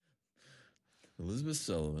Elizabeth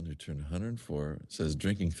Sullivan, who turned 104, says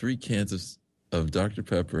drinking 3 cans of Dr.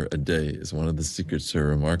 Pepper a day is one of the secrets to her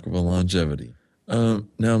remarkable longevity. Now,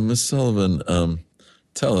 Miss Sullivan,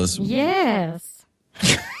 tell us. Yes.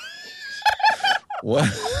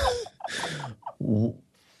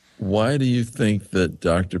 Why do you think that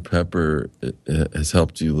Dr. Pepper has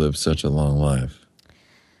helped you live such a long life?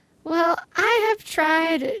 Well, I have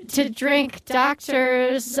tried to drink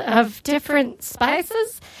doctors of different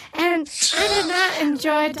spices, and I did not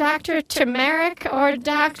enjoy Dr. Turmeric or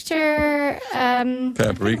Dr.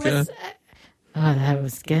 Paprika? Oh, that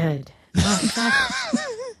was good.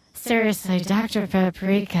 Seriously, Dr.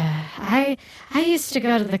 Paprika. I used to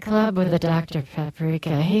go to the club with a Dr.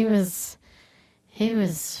 Paprika. He was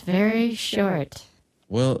very short.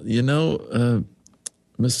 Well,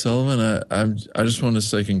 Miss Sullivan, I just want to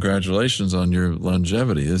say congratulations on your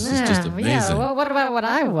longevity. This is just amazing. Yeah, well, what about what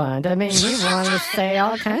I want? I mean, you want to say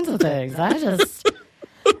all kinds of things.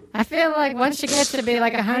 I feel like once you get to be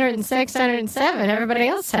like 106, 107, everybody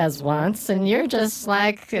else has wants, and you're just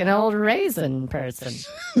like an old raisin person.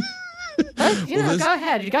 Go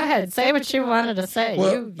ahead. Say what you wanted to say.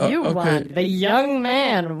 Well, you okay. want. The young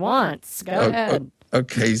man wants. Go ahead.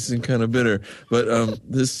 Okay, you seem kind of bitter. But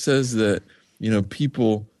this says that,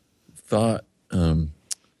 people thought,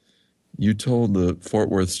 you told the Fort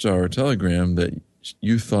Worth Star-Telegram that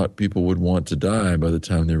you thought people would want to die by the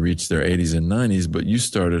time they reached their 80s and 90s, but you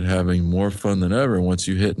started having more fun than ever once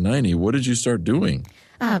you hit 90. What did you start doing?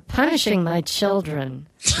 Punishing my children,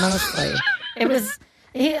 mostly. It was...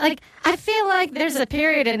 I feel like there's a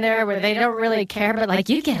period in there where they don't really care, but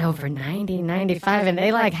you get over 90, 95, and they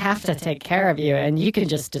have to take care of you, and you can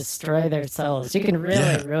just destroy their souls. You can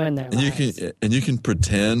really ruin their lives. You can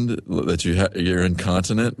pretend that you're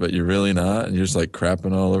incontinent, but you're really not, and you're just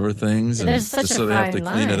crapping all over things, and there's such just a so they have to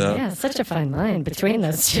clean it up. Yeah, such a fine line between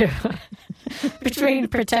those two. Between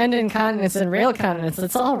pretend incontinence and real continence,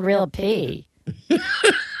 it's all real pee.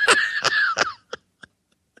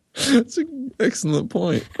 That's an excellent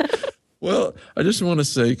point. Well, I just want to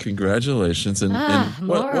say congratulations.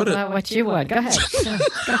 What you want. Go ahead. Go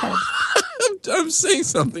ahead. I'm saying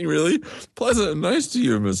something really pleasant and nice to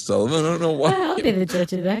you, Miss Sullivan. I don't know why. I'll be the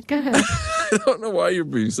judge of that. Go ahead. I don't know why you're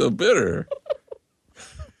being so bitter.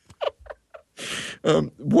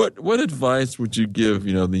 What advice would you give,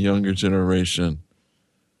 the younger generation?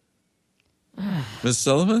 Miss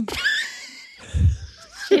Sullivan?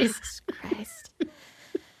 Jesus Christ.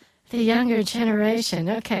 The younger generation.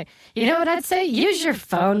 Okay. You know what I'd say? Use your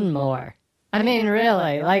phone more. I mean,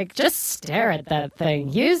 really, just stare at that thing.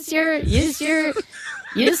 Use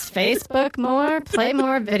Facebook more, play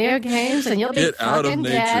more video games, and you'll be fucking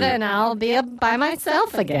dead, and I'll be by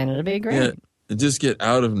myself again. It'll be great. Yeah, just get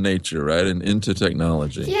out of nature, right, and into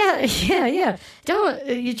technology. Yeah. Don't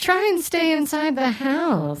you try and stay inside the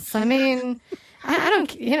house. I mean, I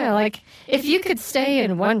don't, if you could stay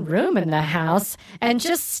in one room in the house and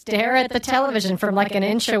just stare at the television from an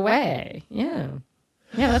inch away. Yeah,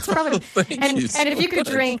 that's probably. And if you could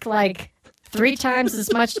drink 3 times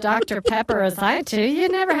as much Dr. Pepper as I do, you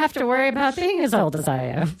never have to worry about being as old as I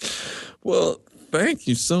am. Well, thank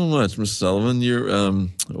you so much, Ms. Sullivan. You're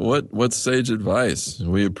what sage advice.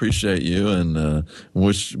 We appreciate you and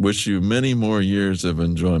wish you many more years of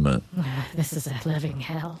enjoyment. This is a living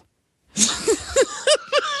hell.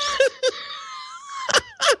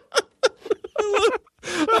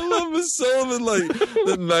 I love Miss Sullivan.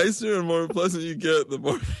 The nicer and more pleasant you get, the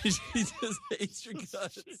more she just hates your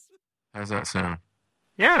guts. How's that sound?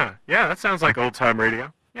 Yeah, that sounds like old time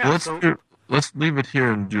radio. Yeah, let's leave it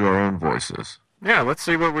here and do our own voices. Yeah, let's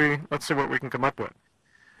see what we can come up with.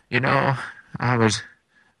 I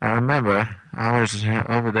remember I was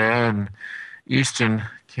over there in eastern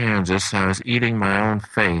Kansas. I was eating my own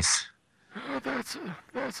face. Oh, that's a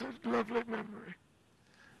lovely memory.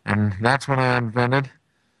 And that's when I invented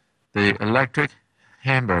the electric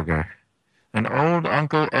hamburger. And old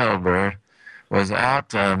Uncle Elbert was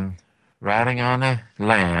out riding on a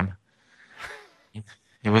lamb.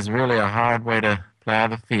 It was really a hard way to plow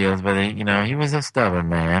the fields, but he was a stubborn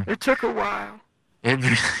man. It took a while.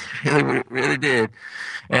 It really did.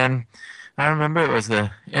 And I remember it was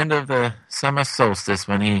the end of the summer solstice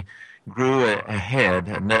when he grew a head,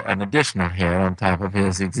 an additional head on top of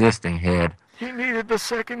his existing head. He needed the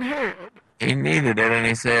second head. He needed it, and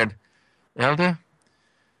he said, Elder,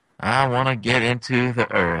 I want to get into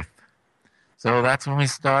the earth. So that's when we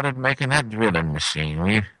started making that drilling machine.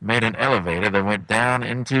 We made an elevator that went down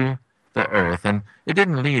into the earth, and it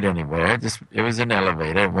didn't lead anywhere. It was an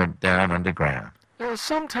elevator that went down underground.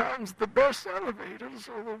 Sometimes the best elevators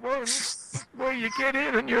are the ones where you get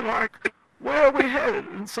in and you're like, where are we headed?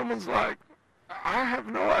 And someone's like, I have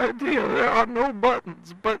no idea. There are no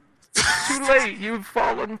buttons, but it's too late. You've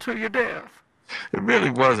fallen to your death. It really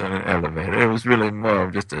wasn't an elevator. It was really more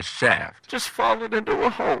of just a shaft. Just fallen into a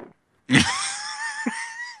hole.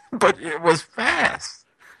 But it was fast.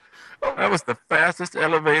 Oh. That was the fastest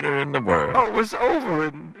elevator in the world. Oh, it was over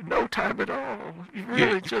in no time at all. You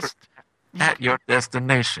really just... At your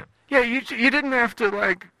destination. Yeah, you didn't have to,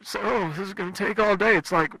 like, say, oh, this is going to take all day.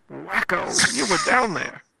 It's like, wacko, you were down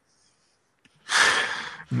there.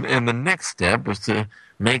 And the next step was to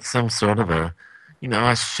make some sort of a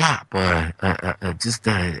shop or just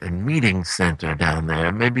a meeting center down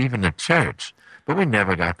there, maybe even a church. But we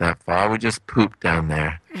never got that far. We just pooped down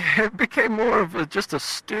there. Yeah, it became more of just a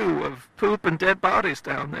stew of poop and dead bodies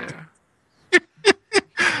down there.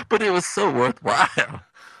 But it was so worthwhile.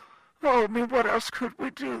 Oh, I mean, what else could we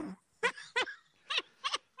do?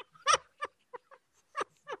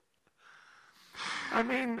 I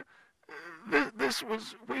mean,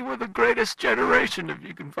 we were the greatest generation, if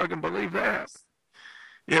you can fucking believe that.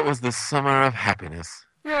 It was the summer of happiness.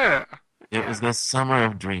 Yeah. It was the summer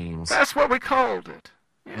of dreams. That's what we called it.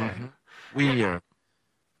 Yeah. Mm-hmm.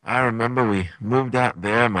 I remember we moved out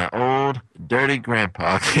there. My old dirty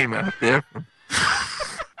grandpa came out there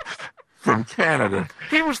from Canada.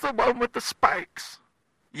 He was the one with the spikes.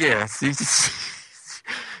 Yes, he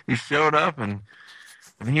showed up and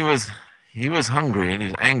he was hungry and he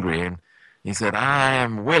was angry and he said, "I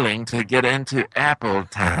am willing to get into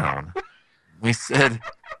Appletown." We said,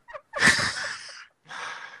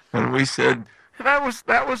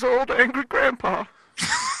 that was old angry grandpa.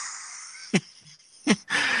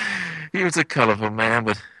 He was a colorful man,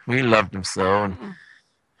 but we loved him so, and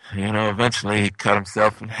eventually he cut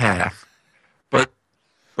himself in half. But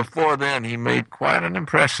before then, he made quite an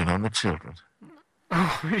impression on the children.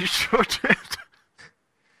 Oh, he sure did.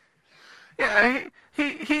 Yeah,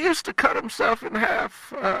 he used to cut himself in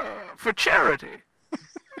half for charity.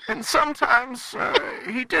 And sometimes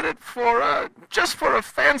he did it just for a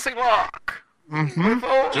fancy lark. Mm-hmm.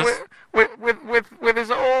 With his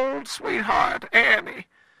old sweetheart, Annie.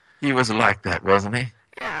 He was like that, wasn't he?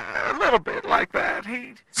 Yeah, a little bit like that.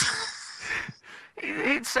 He'd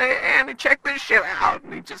say, "Annie, check this shit out,"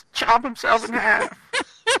 and he'd just chop himself in half.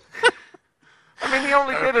 I mean, he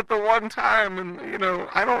only did it the one time, and,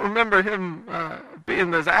 I don't remember him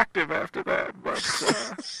being as active after that, but...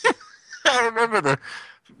 I remember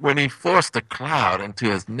when he forced a cloud into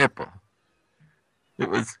his nipple.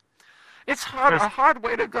 It's a hard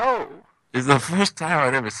way to go. It's the first time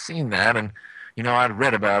I'd ever seen that, and, I'd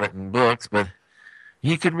read about it in books, but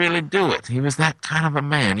he could really do it. He was that kind of a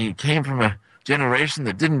man. He came from a generation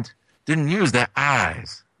that didn't use their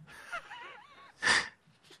eyes.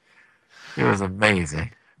 It was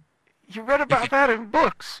amazing. You read about that in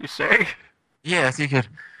books, you say? Yes, he could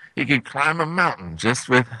climb a mountain just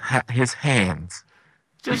with his hands.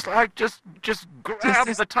 Just grab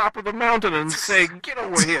the top of the mountain and say, "Get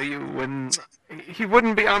over here, you," and he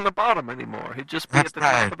wouldn't be on the bottom anymore. He'd just be at the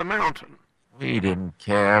top of the mountain. We didn't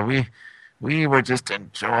care. We were just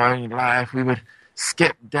enjoying life. We would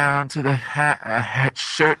skip down to the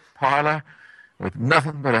shirt parlor with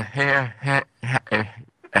nothing but a hair head.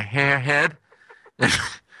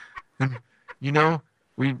 And,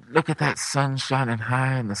 we'd look at that sun shining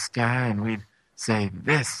high in the sky and we'd say,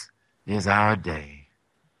 "This is our day."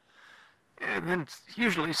 And then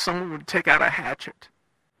usually someone would take out a hatchet.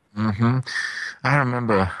 Mm-hmm. I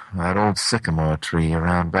remember that old sycamore tree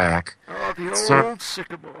around back. Oh, the old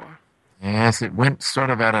sycamore. Yes, it went sort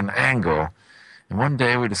of at an angle. And one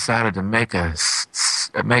day we decided to make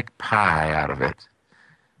pie out of it.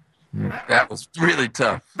 That was really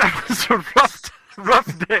tough. That was a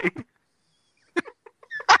rough day.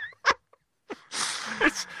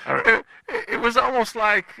 It was almost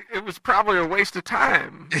like it was probably a waste of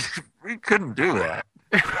time. We couldn't do that.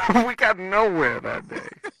 We got nowhere that day.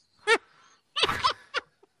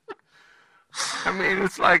 I mean,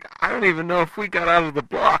 it's like, I don't even know if we got out of the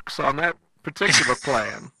blocks on that particular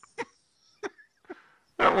plan.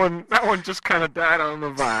 That one just kind of died on the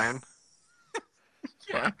vine.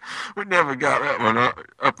 Yeah, we never got that one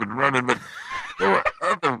up and running, but there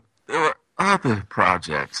were other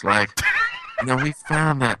projects, like, we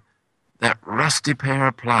found that rusty pair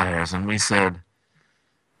of pliers, and we said,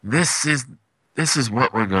 this is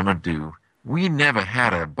what we're going to do. We never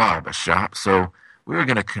had a barber shop, so we were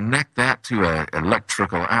going to connect that to an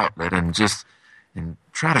electrical outlet and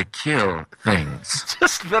try to kill things.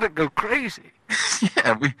 Just let it go crazy.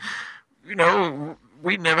 Yeah,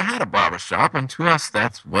 we never had a barber shop, and to us,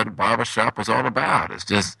 that's what a barber shop was all about. It's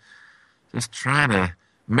just trying to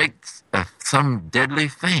make some deadly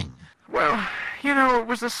thing. Well, it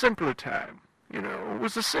was a simpler time. You know, it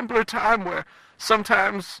was a simpler time where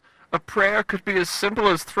sometimes a prayer could be as simple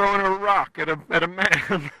as throwing a rock at a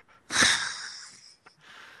man.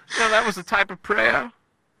 That was the type of prayer.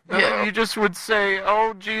 Yeah. You just would say,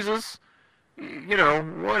 "Oh, Jesus,"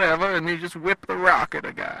 whatever, and you just whip the rock at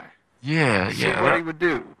a guy. Yeah, See what he would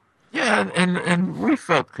do. Yeah, and we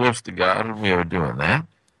felt close to God when we were doing that.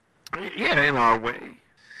 Yeah, in our way.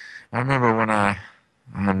 I remember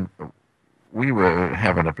when we were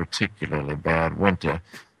having a particularly bad winter.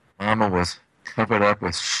 Mama was covered up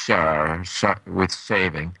with with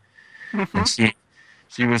shaving, and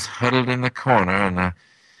she was huddled in the corner, and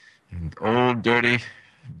an old dirty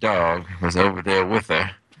dog was over there with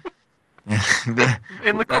her.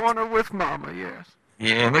 In the corner with Mama, yes.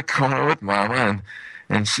 Yeah, in the corner with Mama,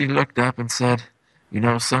 and she looked up and said,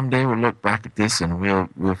 someday we'll look back at this and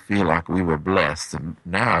we'll feel like we were blessed. And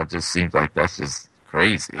now it just seems like that's just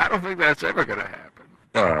crazy. I don't think that's ever going to happen.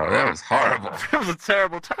 Oh, that was horrible. It was a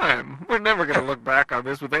terrible time. We're never going to look back on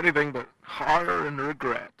this with anything but horror and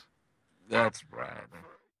regret. That's right.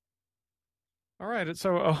 All right,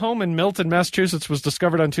 so a home in Milton, Massachusetts was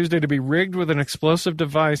discovered on Tuesday to be rigged with an explosive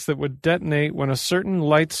device that would detonate when a certain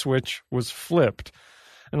light switch was flipped.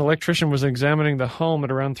 An electrician was examining the home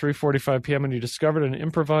at around 3:45 p.m. and he discovered an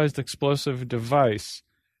improvised explosive device.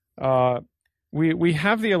 We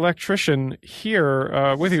have the electrician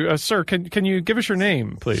here with you. Sir, can you give us your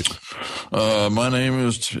name, please? My name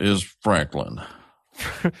is Franklin.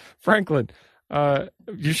 Franklin,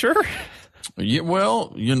 you sure? Yeah,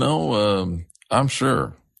 well, I'm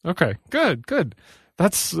sure. Okay, good.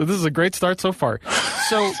 This is a great start so far.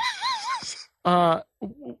 So,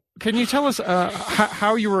 can you tell us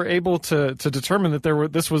how you were able to determine that there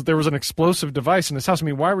was an explosive device in this house? I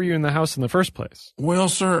mean, why were you in the house in the first place? Well,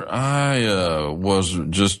 sir, I was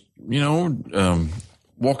just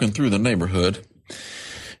walking through the neighborhood,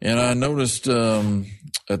 and I noticed that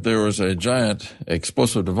there was a giant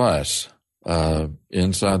explosive device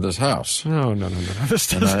inside this house. No. This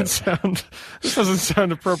doesn't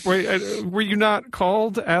sound appropriate. Were you not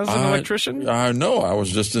called as an electrician? I know. I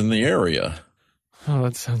was just in the area. Oh,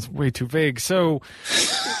 that sounds way too vague. So,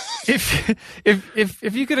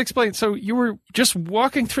 if you could explain, so you were just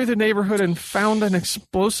walking through the neighborhood and found an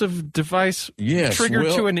explosive device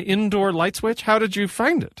triggered to an indoor light switch? How did you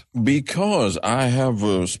find it? Because I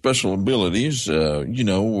have special abilities.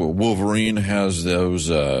 Wolverine has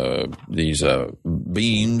these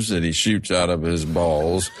beams that he shoots out of his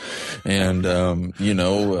balls, and I'm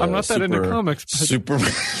not that into comics.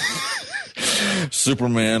 But...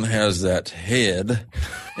 Superman has that head,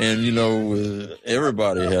 and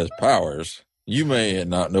everybody has powers. You may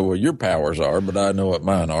not know what your powers are, but I know what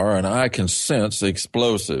mine are, and I can sense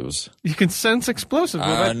explosives. You can sense explosives?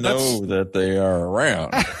 Well, I know that they are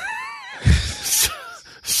around.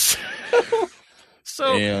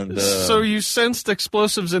 So you sensed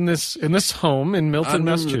explosives in this home in Milton,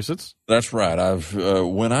 Massachusetts? That's right.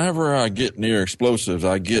 Whenever I get near explosives,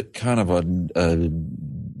 I get kind of a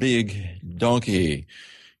big donkey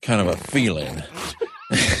kind of a feeling.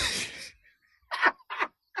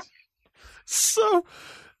 So,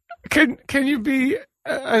 can you be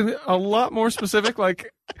a lot more specific?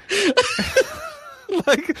 Like,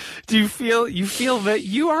 do you feel that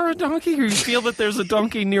you are a donkey, or you feel that there's a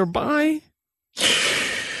donkey nearby?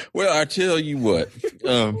 Well, I tell you what,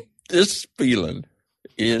 this feeling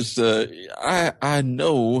is I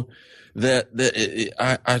know that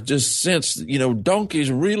I just sense,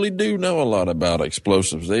 donkeys really do know a lot about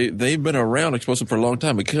explosives. They've been around explosives for a long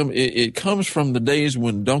time. It comes from the days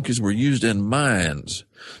when donkeys were used in mines.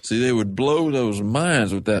 See, they would blow those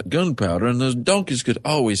mines with that gunpowder, and those donkeys could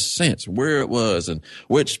always sense where it was and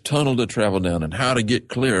which tunnel to travel down and how to get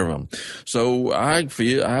clear of them. So I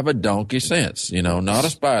feel I have a donkey sense, not a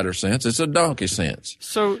spider sense. It's a donkey sense.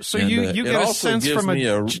 So you get a sense from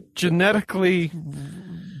a genetically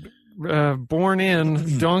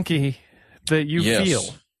born-in donkey that you feel.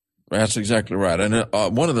 That's exactly right. And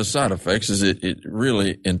one of the side effects is it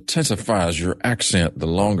really intensifies your accent the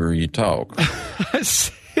longer you talk.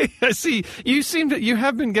 I see. You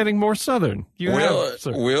have been getting more Southern.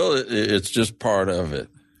 It's just part of it.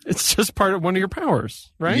 It's just part of one of your powers,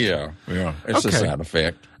 right? Yeah. It's a side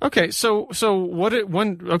effect. Okay, so so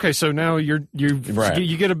now you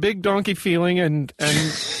get a big donkey feeling and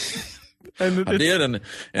I did, and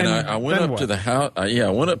I went up to the house. I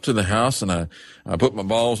went up to the house, and I put my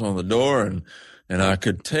balls on the door, and I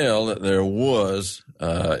could tell that there was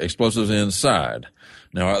explosives inside.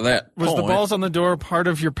 Now at that point, was the balls on the door part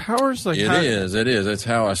of your powers? It is. It's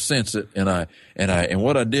how I sense it, and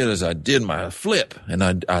what I did is I did my flip, and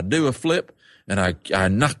I do a flip, and I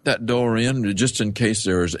knocked that door in just in case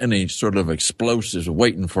there was any sort of explosives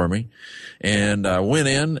waiting for me. And I went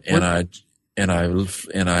in and I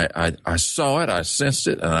saw it, I sensed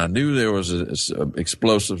it, and I knew there was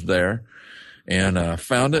explosives there. And I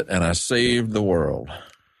found it, and I saved the world.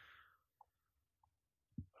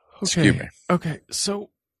 Excuse me. Okay,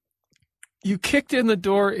 so you kicked in the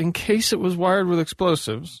door in case it was wired with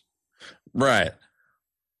explosives. Right.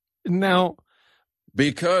 Now,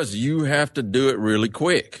 because you have to do it really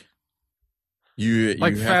quick. You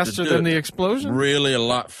have faster to do than it the explosion? Really a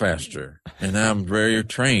lot faster. And I'm very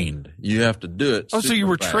trained. You have to do it. Oh, so you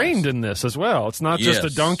were fast. trained in this as well. It's not just a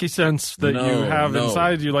donkey sense that you have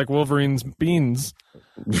inside you like Wolverine's beans.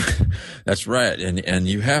 That's right. And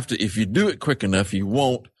you have to, if you do it quick enough, it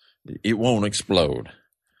won't explode.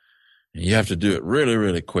 You have to do it really,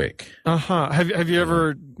 really quick. Have you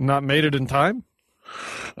ever not made it in time?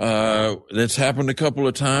 That's happened a couple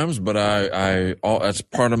of times, but that's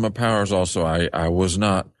part of my powers also. I was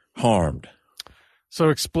not harmed. So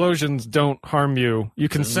explosions don't harm you. You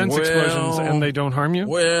can sense explosions and they don't harm you?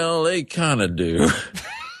 Well, they kind of do.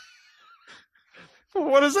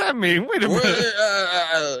 What does that mean? Wait a minute.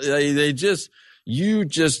 You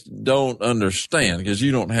just don't understand because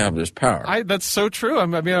you don't have this power. That's so true. I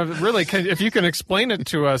mean, really, if you can explain it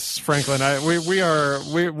to us, Franklin,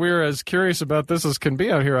 we're as curious about this as can be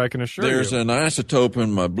out here. I can assure you. There's an isotope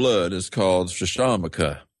in my blood. It's called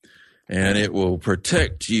Shashamika, and it will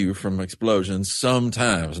protect you from explosions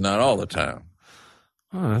sometimes, not all the time.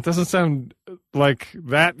 Oh, that doesn't sound like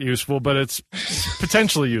that useful, but it's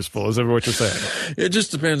potentially useful, is that what you're saying? It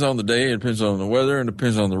just depends on the day, it depends on the weather, and it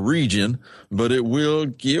depends on the region, but it will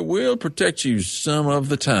protect you some of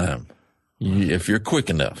the time if you're quick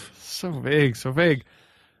enough. So vague.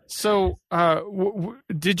 So,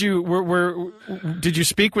 did you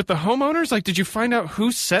speak with the homeowners? Like, did you find out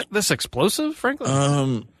who set this explosive,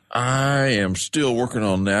 Franklin? I am still working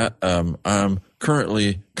on that. I'm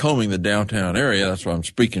currently combing the downtown area. That's where I'm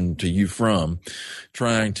speaking to you from,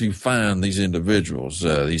 trying to find these individuals,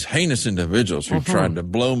 these heinous individuals who tried to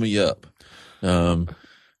blow me up. I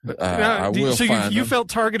will find them. You felt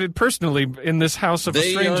targeted personally in this house of a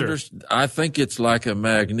stranger. I think it's like a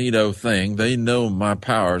Magneto thing. They know my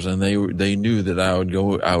powers, and they knew that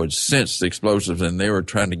I would sense the explosives, and they were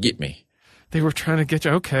trying to get me. They were trying to get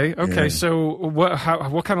you. Okay. Yeah. So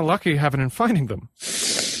what kind of luck are you having in finding them?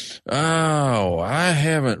 Oh, I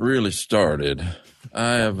haven't really started.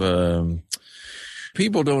 I have,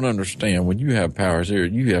 people don't understand when you have powers here,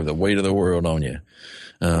 you have the weight of the world on you.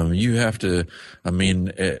 You have to,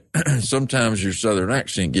 sometimes your southern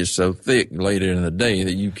accent gets so thick later in the day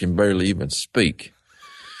that you can barely even speak.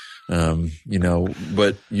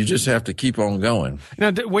 But you just have to keep on going.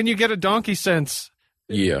 Now, when you get a donkey sense,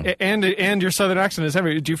 yeah, and your southern accent is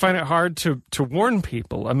heavy, do you find it hard to warn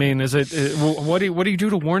people? I mean, what do you do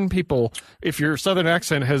to warn people if your southern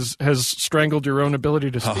accent has strangled your own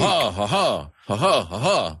ability to speak? Ha ha ha ha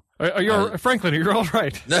ha ha. Franklin, you're all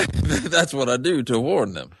right. That's what I do to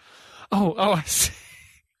warn them. Oh, I see.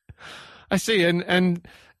 I see, and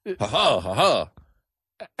ha ha ha ha.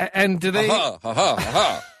 And do they? Ha ha ha ha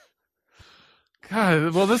ha.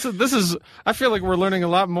 God, well, this is. I feel like we're learning a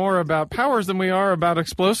lot more about powers than we are about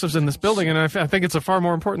explosives in this building, and I think it's a far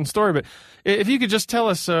more important story. But if you could just tell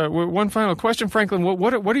us one final question, Franklin,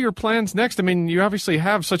 what are your plans next? I mean, you obviously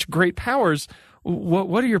have such great powers.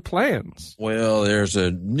 What are your plans? Well, there's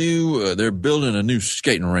they're building a new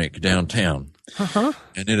skating rink downtown, and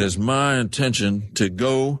it is my intention to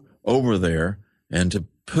go over there and to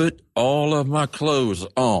put all of my clothes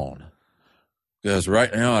on, because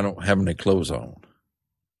right now I don't have any clothes on.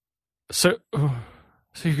 So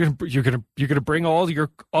you're gonna bring all your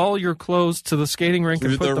clothes to the skating rink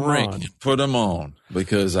and put them on. And put them on,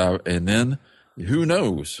 because and then who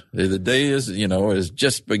knows? The day is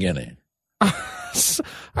just beginning. All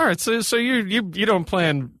right, so you don't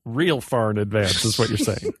plan real far in advance, is what you're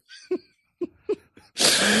saying.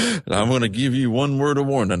 I'm going to give you one word of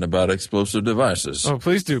warning about explosive devices. Oh,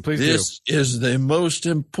 please do. This is the most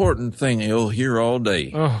important thing you'll hear all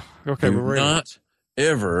day. Oh, okay. Do not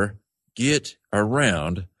ever get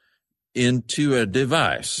around into a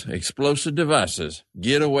device, explosive devices.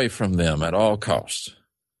 Get away from them at all costs.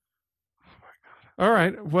 Oh my God! All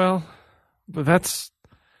right. Well, but that's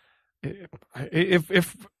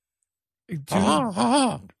if.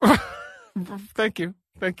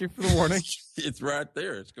 Thank you for the warning. It's right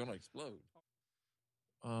there. It's going to explode.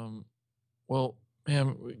 Well,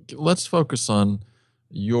 ma'am, let's focus on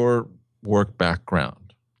your work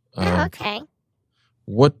background. Okay.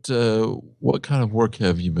 What kind of work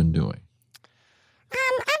have you been doing?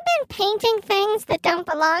 I've been painting things that don't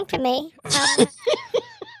belong to me.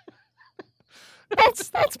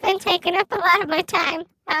 That's been taking up a lot of my time.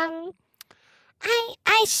 I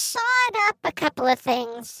sawed up a couple of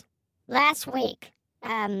things last week.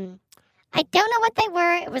 I don't know what they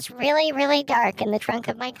were. It was really, really dark in the trunk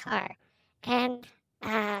of my car. And,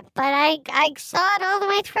 but I sawed all the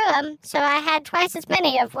way through them, so I had twice as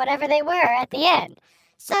many of whatever they were at the end.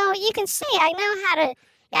 So you can see I know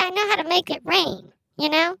how to make it rain, you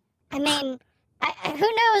know? I mean, who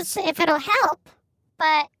knows if it'll help,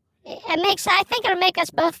 but I think it'll make us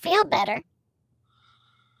both feel better.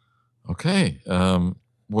 Okay. I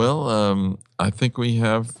think we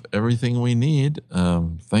have everything we need.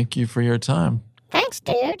 Thank you for your time. Thanks,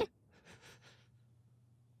 dude.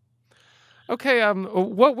 Okay,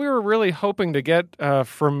 what we were really hoping to get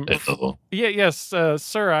from... Yes, sir,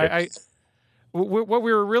 what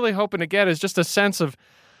we were really hoping to get is just a sense of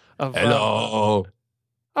Hello.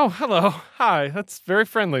 Oh, hello. Hi. That's very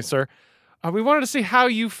friendly, sir. We wanted to see how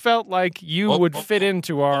you felt like you would fit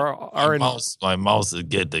into our My mouse is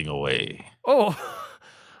getting away. Oh.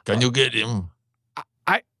 Can you get him?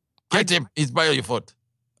 Get him. He's by your foot.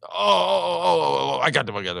 I got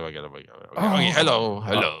him. Oh. Okay, hello.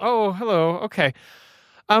 Oh, hello. Okay.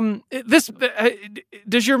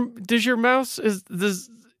 Does your mouse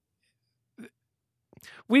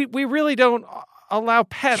we really don't allow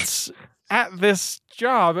pets at this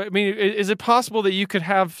job. I mean, is it possible that you could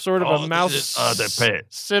have sort of a mouse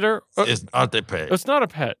sitter? It's not a pet. It's not a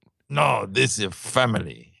pet. No, this is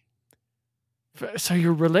family. So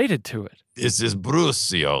you're related to it. This is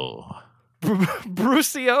Brucio.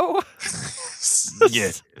 Brucio?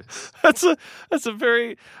 Yes. That's a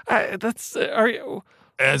very are you?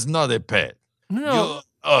 It's not a pet. No.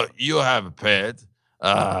 You have a pet.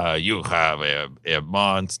 You have a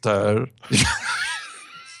monster.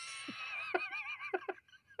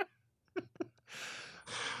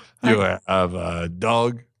 You have a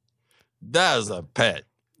dog. That's a pet.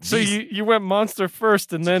 So you went monster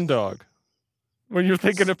first and then dog. When you're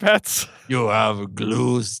thinking of pets. You have a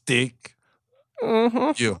glue stick.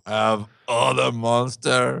 Uh-huh. You have other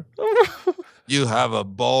monster. You have a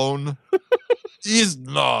bone. These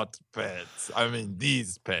not pets. I mean,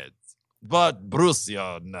 these pets. But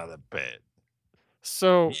Brucio not a pet.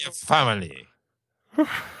 So He a family.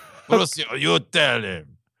 Brucio, you tell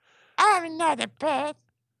him. I'm not a pet.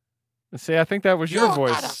 See, I think that was your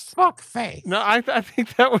voice. Got a fuck face. No, I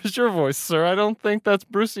think that was your voice, sir. I don't think that's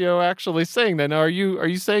Brucio actually saying that. Now, are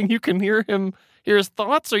you saying you can hear his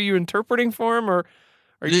thoughts? Are you interpreting for him, or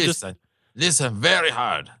are you Listen very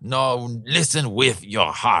hard. No, listen with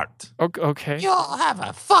your heart. Okay? You have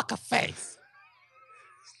a fuck face.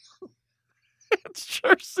 It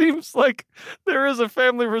sure seems like there is a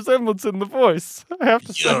family resemblance in the voice. I have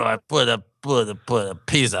to say. I put a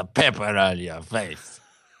piece of pepper on your face.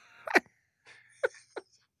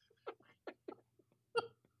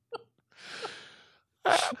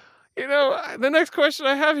 The next question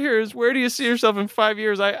I have here is, where do you see yourself in 5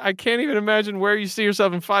 years? I can't even imagine where you see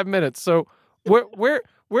yourself in 5 minutes. So where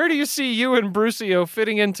do you see you and Brucio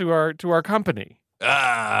fitting into our company?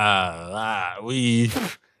 We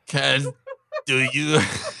can do you.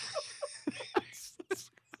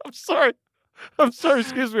 I'm sorry.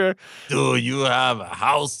 Excuse me. Do you have a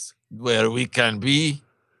house where we can be?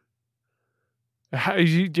 Are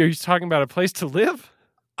you talking about a place to live?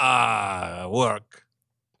 Work.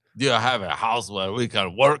 Do you have a house where we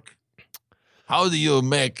can work? How do you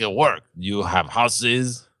make it work? You have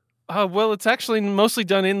houses? Well, it's actually mostly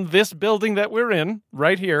done in this building that we're in,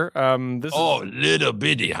 right here. Little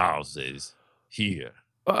bitty houses here.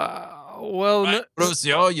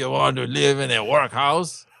 Brucio, you want to live in a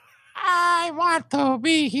workhouse? I want to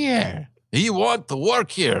be here. You want to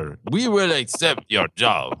work here? We will accept your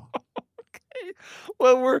job. Okay.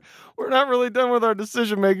 Well, we're not really done with our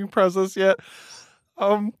decision-making process yet.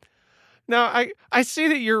 Now I see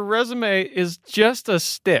that your resume is just a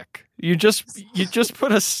stick. You just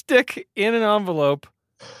put a stick in an envelope.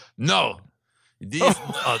 No,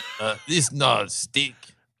 this not stick.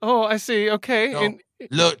 Oh, I see. Okay. No.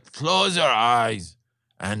 Look, close your eyes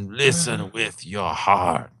and listen with your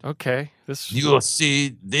heart. Okay. You'll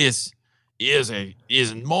see this is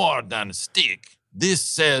more than a stick. This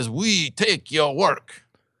says we take your work.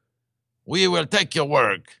 We will take your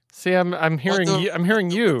work. See, I'm hearing you. I'm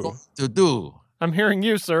hearing you. To do. I'm hearing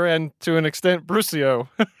you, sir, and to an extent, Brucio.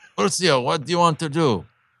 Brucio, what do you want to do?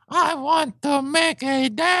 I want to make a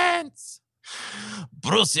dance.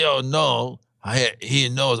 Brucio, no. He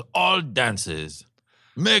knows all dances.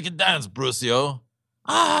 Make a dance, Brucio.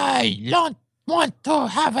 I don't want to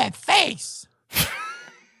have a face.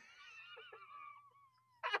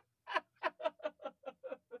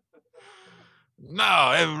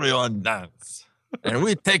 Now everyone dance. And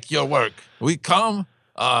we take your work. We come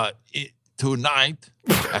tonight.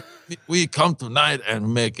 We come tonight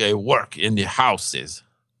and make a work in the houses.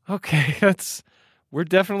 Okay, we're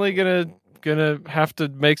definitely gonna have to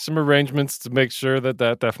make some arrangements to make sure that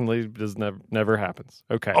definitely never happens.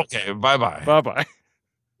 Okay. Okay, bye-bye. Bye-bye.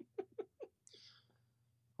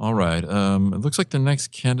 All right. It looks like the next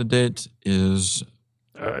candidate is.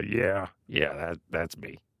 Yeah, that's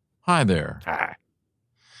me. Hi there. Hi.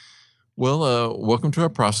 Well, welcome to our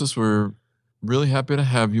process. We're really happy to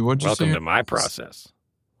have you. What'd you say? Welcome to my process.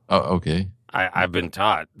 Oh, okay. I've been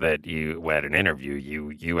taught that at an interview,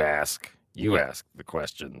 you ask the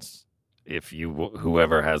questions. If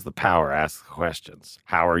whoever has the power asks the questions.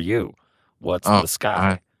 How are you? What's the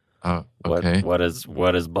sky? Okay. What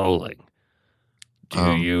is bowling?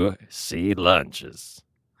 Do you see lunches?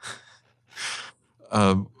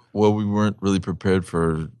 Well, we weren't really prepared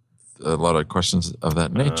for a lot of questions of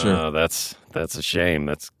that nature. Oh, that's a shame.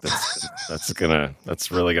 That's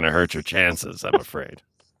really gonna hurt your chances, I'm afraid.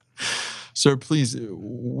 Sir, please,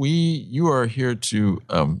 you are here to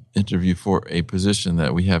interview for a position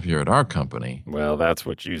that we have here at our company. Well, that's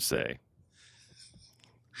what you say.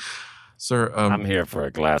 Sir, I'm here for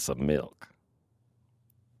a glass of milk.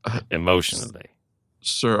 Emotionally.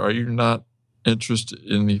 Sir, are you not interested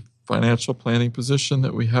in the financial planning position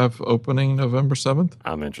that we have opening November 7th?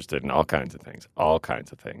 I'm interested in all kinds of things. All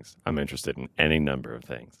kinds of things. I'm interested in any number of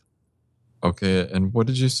things. Okay, and what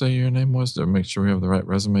did you say your name was to make sure we have the right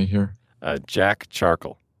resume here? Jack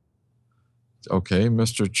Charcoal. Okay,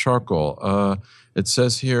 Mr. Charcoal. It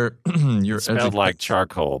says here you're spelled like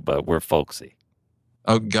charcoal, but we're folksy.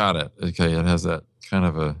 Oh, got it. Okay, it has that kind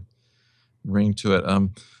of a ring to it.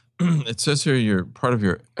 It says here part of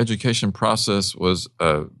your education process was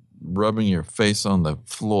rubbing your face on the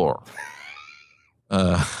floor.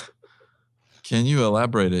 Can you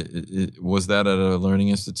elaborate? Was that at a learning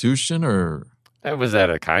institution or? It was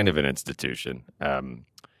at a kind of an institution.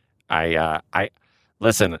 I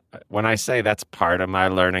listen, when I say that's part of my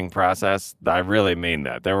learning process, I really mean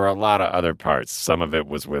that. There were a lot of other parts. Some of it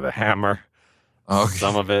was with a hammer. Okay.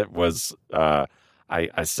 Some of it was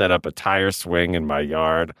I set up a tire swing in my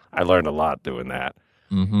yard. I learned a lot doing that.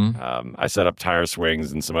 Mm-hmm. I set up tire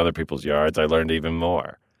swings in some other people's yards. I learned even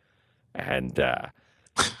more. And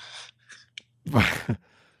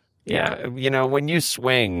yeah, when you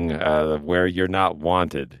swing where you're not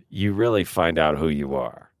wanted, you really find out who you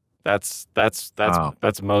are. That's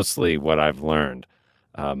mostly what I've learned.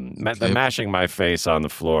 The mashing my face on the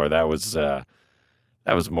floor, that was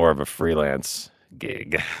more of a freelance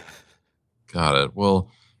gig. Got it.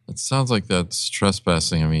 Well, it sounds like that's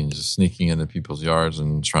trespassing. I mean, just sneaking into people's yards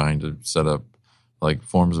and trying to set up like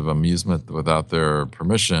forms of amusement without their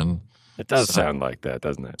permission. It does sound like that,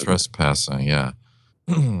 doesn't it? Trespassing, yeah.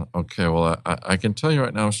 Okay, well, I can tell you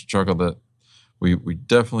right now, Mr. Charcoal, that we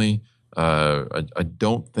definitely, I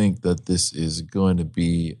don't think that this is going to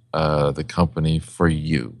be the company for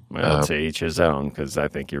you. Well, to each his own, because I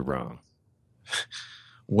think you're wrong.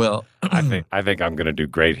 Well, I think I'm going to do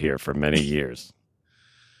great here for many years.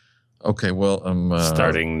 Okay, well,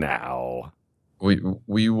 starting now.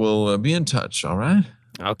 We will be in touch. All right.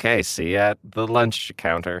 Okay. See you at the lunch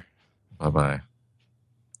counter. Bye-bye.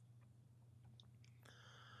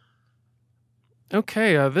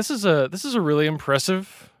 Okay. This is a really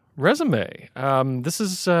impressive resume. This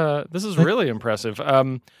is really impressive.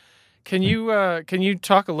 Can you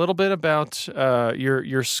talk a little bit about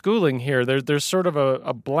your schooling here? There's sort of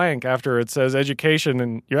a blank after it says education,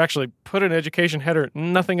 and you actually put an education header,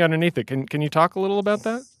 nothing underneath it. Can you talk a little about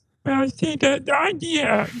that? Well, see, the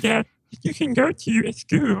idea that you can go to a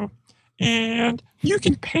school and you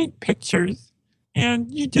can paint pictures,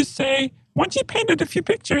 and you just say, once you painted a few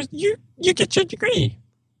pictures, you get your degree.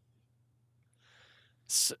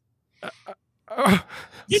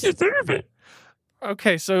 You deserve it.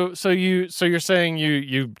 Okay, so you're saying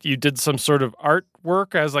you did some sort of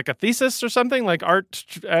artwork as like a thesis or something, like art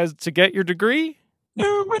as to get your degree?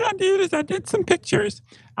 No, what I did is I did some pictures.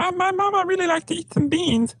 My mama really liked to eat some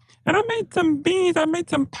beans, and I made some beans. I made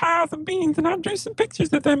some piles of beans, and I drew some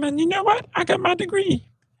pictures of them. And you know what? I got my degree,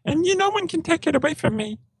 and no one can take it away from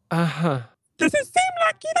me. Uh-huh. Does it seem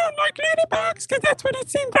like you don't like ladybugs? Because that's what it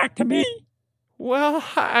seems like to me. Well,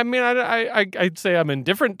 I mean, I'd say I'm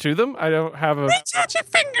indifferent to them. I don't have a... Reach out your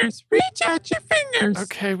fingers. Reach out your fingers.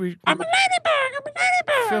 Okay, I'm a ladybug.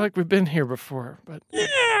 I feel like we've been here before, but...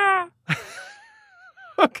 Yeah.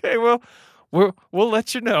 Okay, well, we'll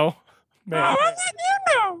let you know. Man. I'll let you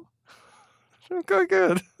know. Okay,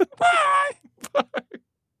 good. Bye. Bye.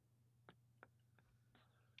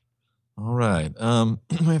 All right.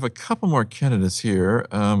 We have a couple more candidates here.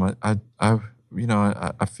 I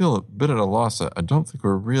feel a bit at a loss. I don't think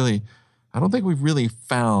we've really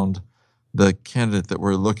found the candidate that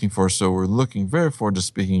we're looking for. So we're looking very forward to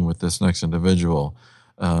speaking with this next individual.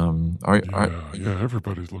 Everybody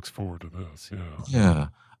looks forward to this. Yeah.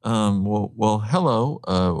 Well, hello.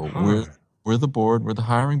 We're the board. We're the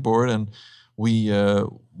hiring board, and we're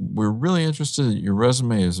really interested. Your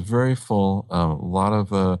resume is very full. A lot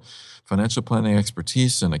of financial planning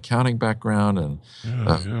expertise and accounting background, and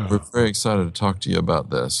we're very excited to talk to you about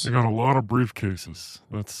this. I got a lot of briefcases.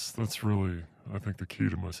 That's really, I think, the key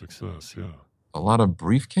to my success. Yeah. A lot of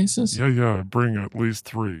briefcases? Yeah. I bring at least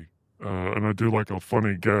 3. And I do like a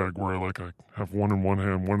funny gag where I have one in one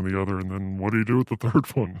hand, one in the other, and then what do you do with the third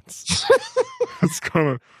one? It's kind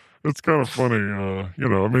of funny.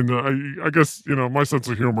 I guess my sense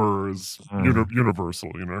of humor is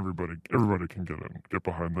universal. Everybody can get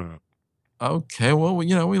behind that. Okay, well,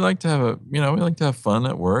 we like to have fun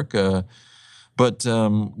at work, but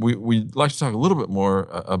we'd like to talk a little bit more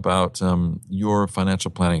about your financial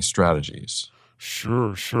planning strategies.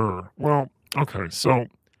 Sure. Well, okay, so.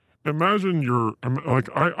 Imagine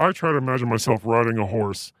I try to imagine myself riding a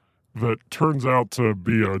horse that turns out to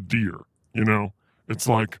be a deer, It's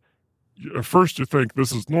like, at first you think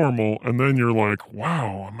this is normal, and then you're like,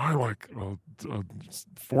 wow, am I like a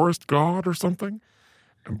forest god or something?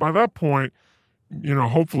 And by that point,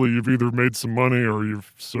 hopefully you've either made some money or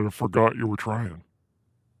you've sort of forgot you were trying.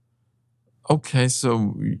 Okay,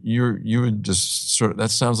 so you would just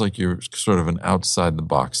that sounds like you're sort of an outside the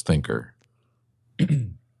box thinker.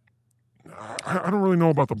 I don't really know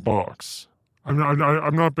about the box. I'm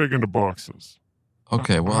not big into boxes.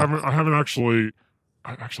 Okay, well, I haven't actually.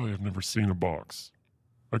 I actually have never seen a box.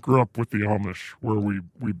 I grew up with the Amish, where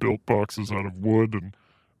we built boxes out of wood,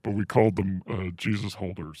 but we called them Jesus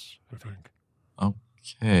holders, I think.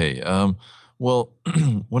 Okay. Well,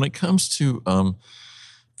 when it comes to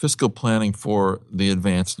fiscal planning for the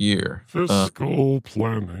advanced year, fiscal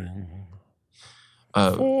planning.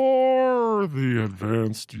 For the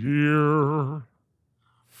advanced year,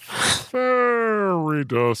 fairy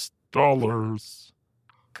dust dollars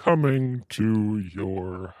coming to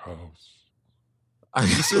your house. You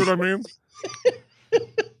see what I mean?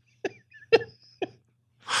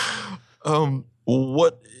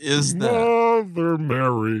 What is that? Mother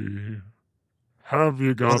Mary, have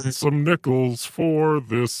you got some nickels for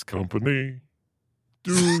this company?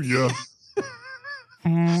 Do ya?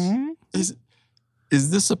 Is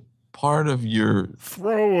this a part of your...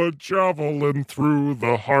 Throw a javelin through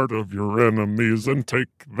the heart of your enemies and take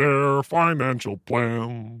their financial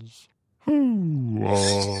plans.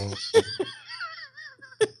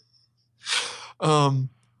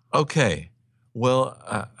 Okay.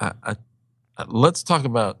 Well, let's talk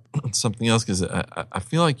about something else, because I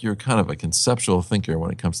feel like you're kind of a conceptual thinker when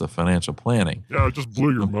it comes to financial planning. Yeah, it just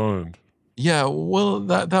blew your mind. Yeah, well,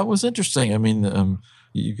 that was interesting. I mean,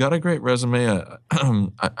 you got a great resume.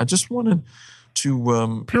 I just wanted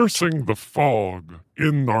to... piercing the fog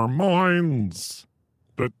in our minds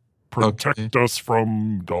that protect us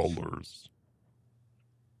from dollars.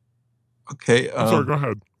 Okay. Sorry, go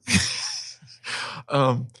ahead.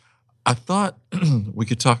 I thought we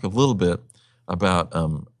could talk a little bit about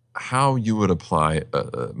how you would apply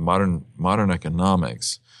modern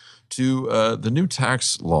economics to the new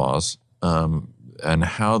tax laws and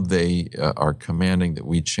how they are commanding that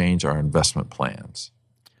we change our investment plans.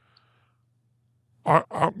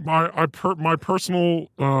 My personal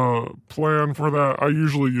plan for that, I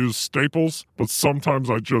usually use Staples, but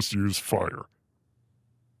sometimes I just use Fire.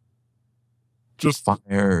 Just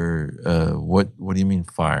Fire. What do you mean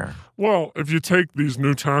fire? Well, if you take these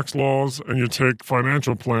new tax laws and you take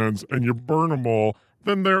financial plans and you burn them all,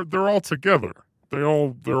 then they're all together. They're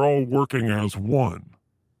all working as one.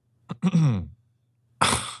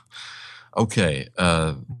 Okay.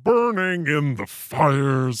 Burning in the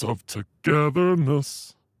fires of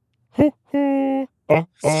togetherness. Ho ho, ah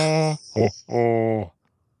ah, ho ho.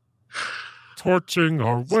 Torching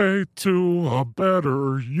our way to a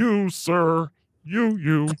better you, sir.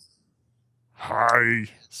 You. Hi,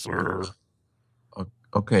 sir.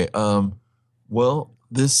 Okay. Well,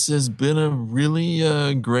 this has been a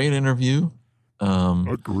really great interview.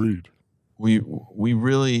 Agreed. We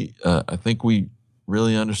really, I think we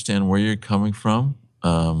really understand where you're coming from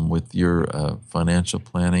with your financial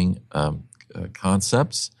planning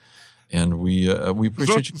concepts, and we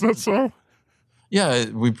appreciate you. Is that so? Yeah,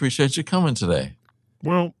 we appreciate you coming today.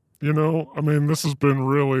 Well, this has been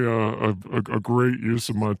really a great use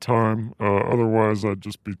of my time. Otherwise, I'd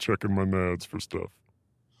just be checking my nads for stuff.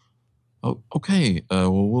 Oh, okay.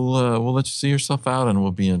 Well, we'll let you see yourself out, and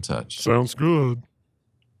we'll be in touch. Sounds good.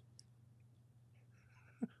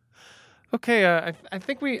 Okay, I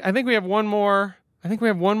think we have one more. I think we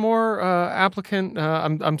have one more applicant.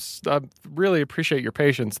 I really appreciate your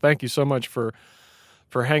patience. Thank you so much for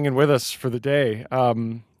hanging with us for the day.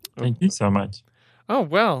 Thank you so much. Oh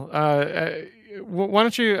well, why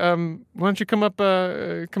don't you come up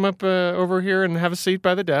over here and have a seat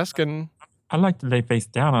by the desk and. I like to lay face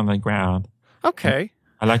down on the ground. Okay.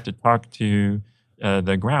 I like to talk to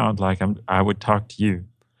the ground like I would talk to you.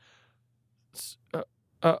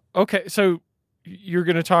 Okay, so you're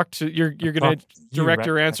going to talk to you're going to direct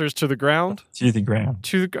your answers to the ground? To the ground.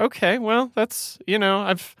 Okay, well, that's,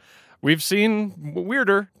 we've seen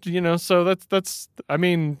weirder, so that's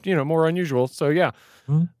more unusual. So yeah.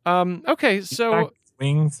 Okay, so like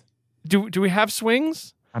wings. Do we have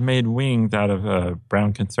swings? I made wings out of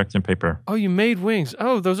brown construction paper. Oh, you made wings.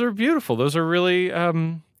 Oh, those are beautiful. Those are really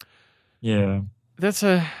yeah. That's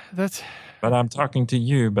But I'm talking to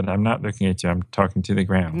you, but I'm not looking at you. I'm talking to the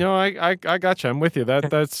ground. No, I got you. I'm with you.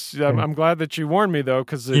 I'm glad that you warned me though,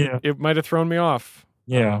 because it might have thrown me off.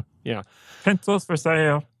 Yeah. Yeah. Pencils for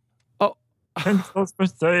sale. Oh, pencils for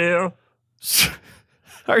sale.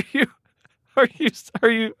 Are you?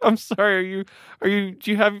 I'm sorry. Do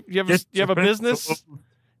you have a business?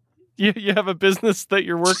 You have a business that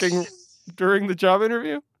you're working during the job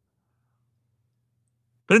interview?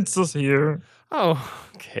 Pencils here. Oh,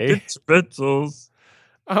 okay. Pencils.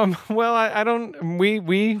 Well, I don't.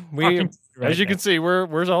 We as you can see,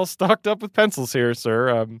 we're all stocked up with pencils here, sir.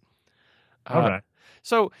 All right.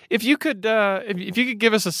 So, if you could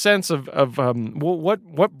give us a sense of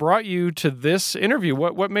what brought you to this interview,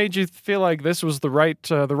 what made you feel like this was the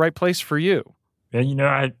right place for you?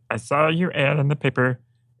 Yeah, I saw your ad in the paper,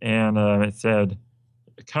 and it said,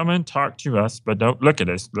 "Come and talk to us, but don't look at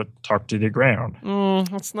us. Talk to the ground."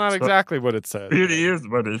 That's not exactly what it said. It is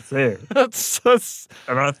what it said. That's.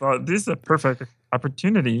 And I thought, this is a perfect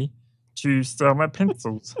opportunity to sell my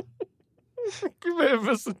pencils. You may have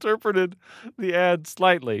misinterpreted the ad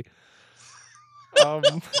slightly. You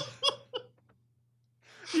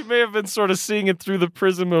may have been sort of seeing it through the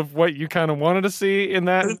prism of what you kind of wanted to see in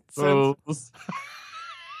that sense.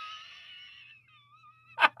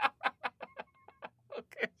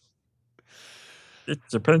 Okay. Get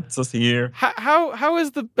your pencils here.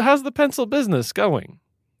 How's the pencil business going?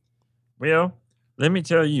 Well, let me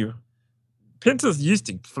tell you, pencils used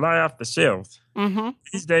to fly off the shelves. Mm-hmm.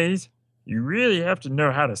 These days, you really have to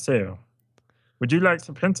know how to sell. Would you like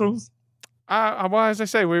some pencils? Well, as I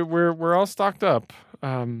say, we're all stocked up.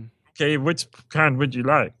 Okay, which kind would you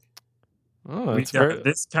like? Oh, we got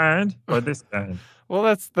this kind or this kind? Well,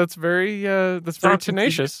 that's very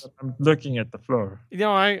tenacious. I'm looking at the floor.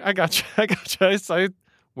 I got you.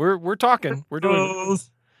 We're talking. We're doing it.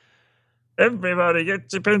 Everybody,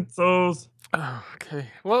 get your pencils. Oh, okay.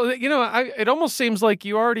 Well, it almost seems like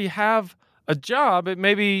you already have a job.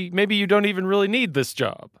 Maybe you don't even really need this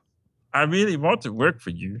job. I really want to work for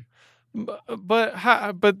you.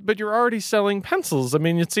 But you're already selling pencils. I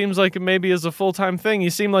mean, it seems like it maybe is a full-time thing. You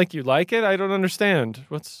seem like you like it. I don't understand.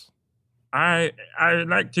 I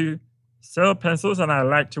like to sell pencils and I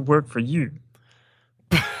like to work for you.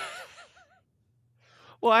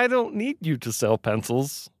 Well, I don't need you to sell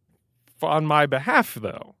pencils on my behalf,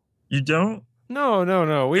 though. You don't?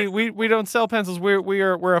 No. We don't sell pencils.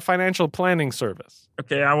 We're a financial planning service.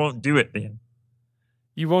 Okay, I won't do it then.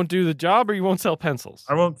 You won't do the job, or you won't sell pencils?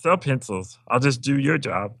 I won't sell pencils. I'll just do your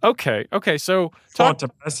job. Okay. So want to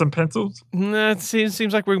buy some pencils? Nah, it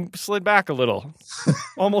seems like we slid back a little,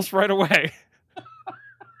 almost right away.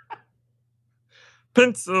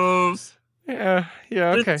 Pencils. Yeah.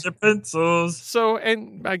 Okay. Get your pencils. So,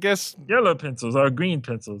 and I guess yellow pencils or green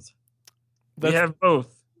pencils. We have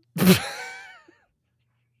both.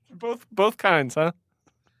 both kinds, huh?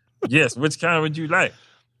 Yes. Which kind would you like?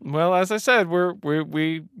 Well, as I said,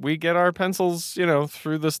 we get our pencils,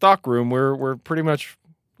 through the stock room. We're pretty much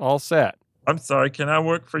all set. I'm sorry. Can I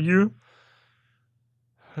work for you?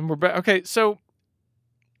 And we're back. Okay, so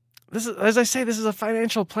this is, as I say, this is a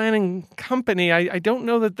financial planning company. I don't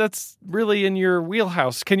know that that's really in your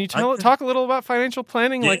wheelhouse. Can you talk a little about financial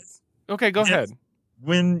planning? Yes. Okay, go ahead.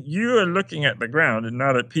 When you are looking at the ground and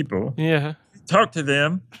not at people, talk to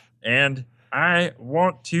them, and I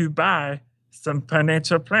want to buy some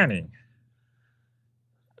financial planning.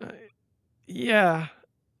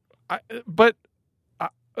 But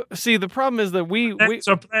see, the problem is that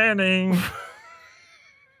financial planning.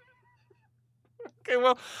 Okay,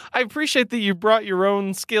 well, I appreciate that you brought your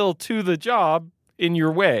own skill to the job in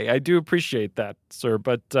your way. I do appreciate that, sir.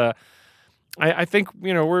 But I think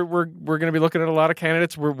we're going to be looking at a lot of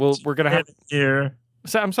candidates. We're going to have here.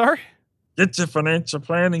 I'm sorry. Get your financial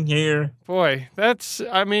planning here. Boy, that's.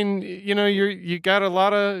 I mean, you got a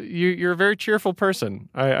lot of. You're a very cheerful person.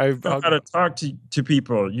 I've got to talk to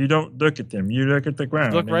people. You don't look at them. You look at the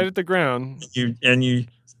ground. Look right at the ground. You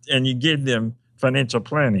give them financial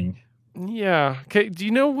planning. Yeah. Okay. Do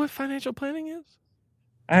you know what financial planning is?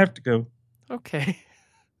 I have to go. Okay.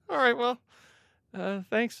 All right. Well,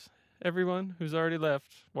 thanks everyone who's already left.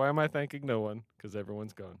 Why am I thanking no one? Because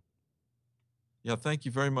everyone's gone. Yeah. Thank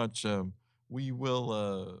you very much. We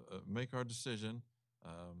will make our decision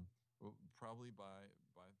probably by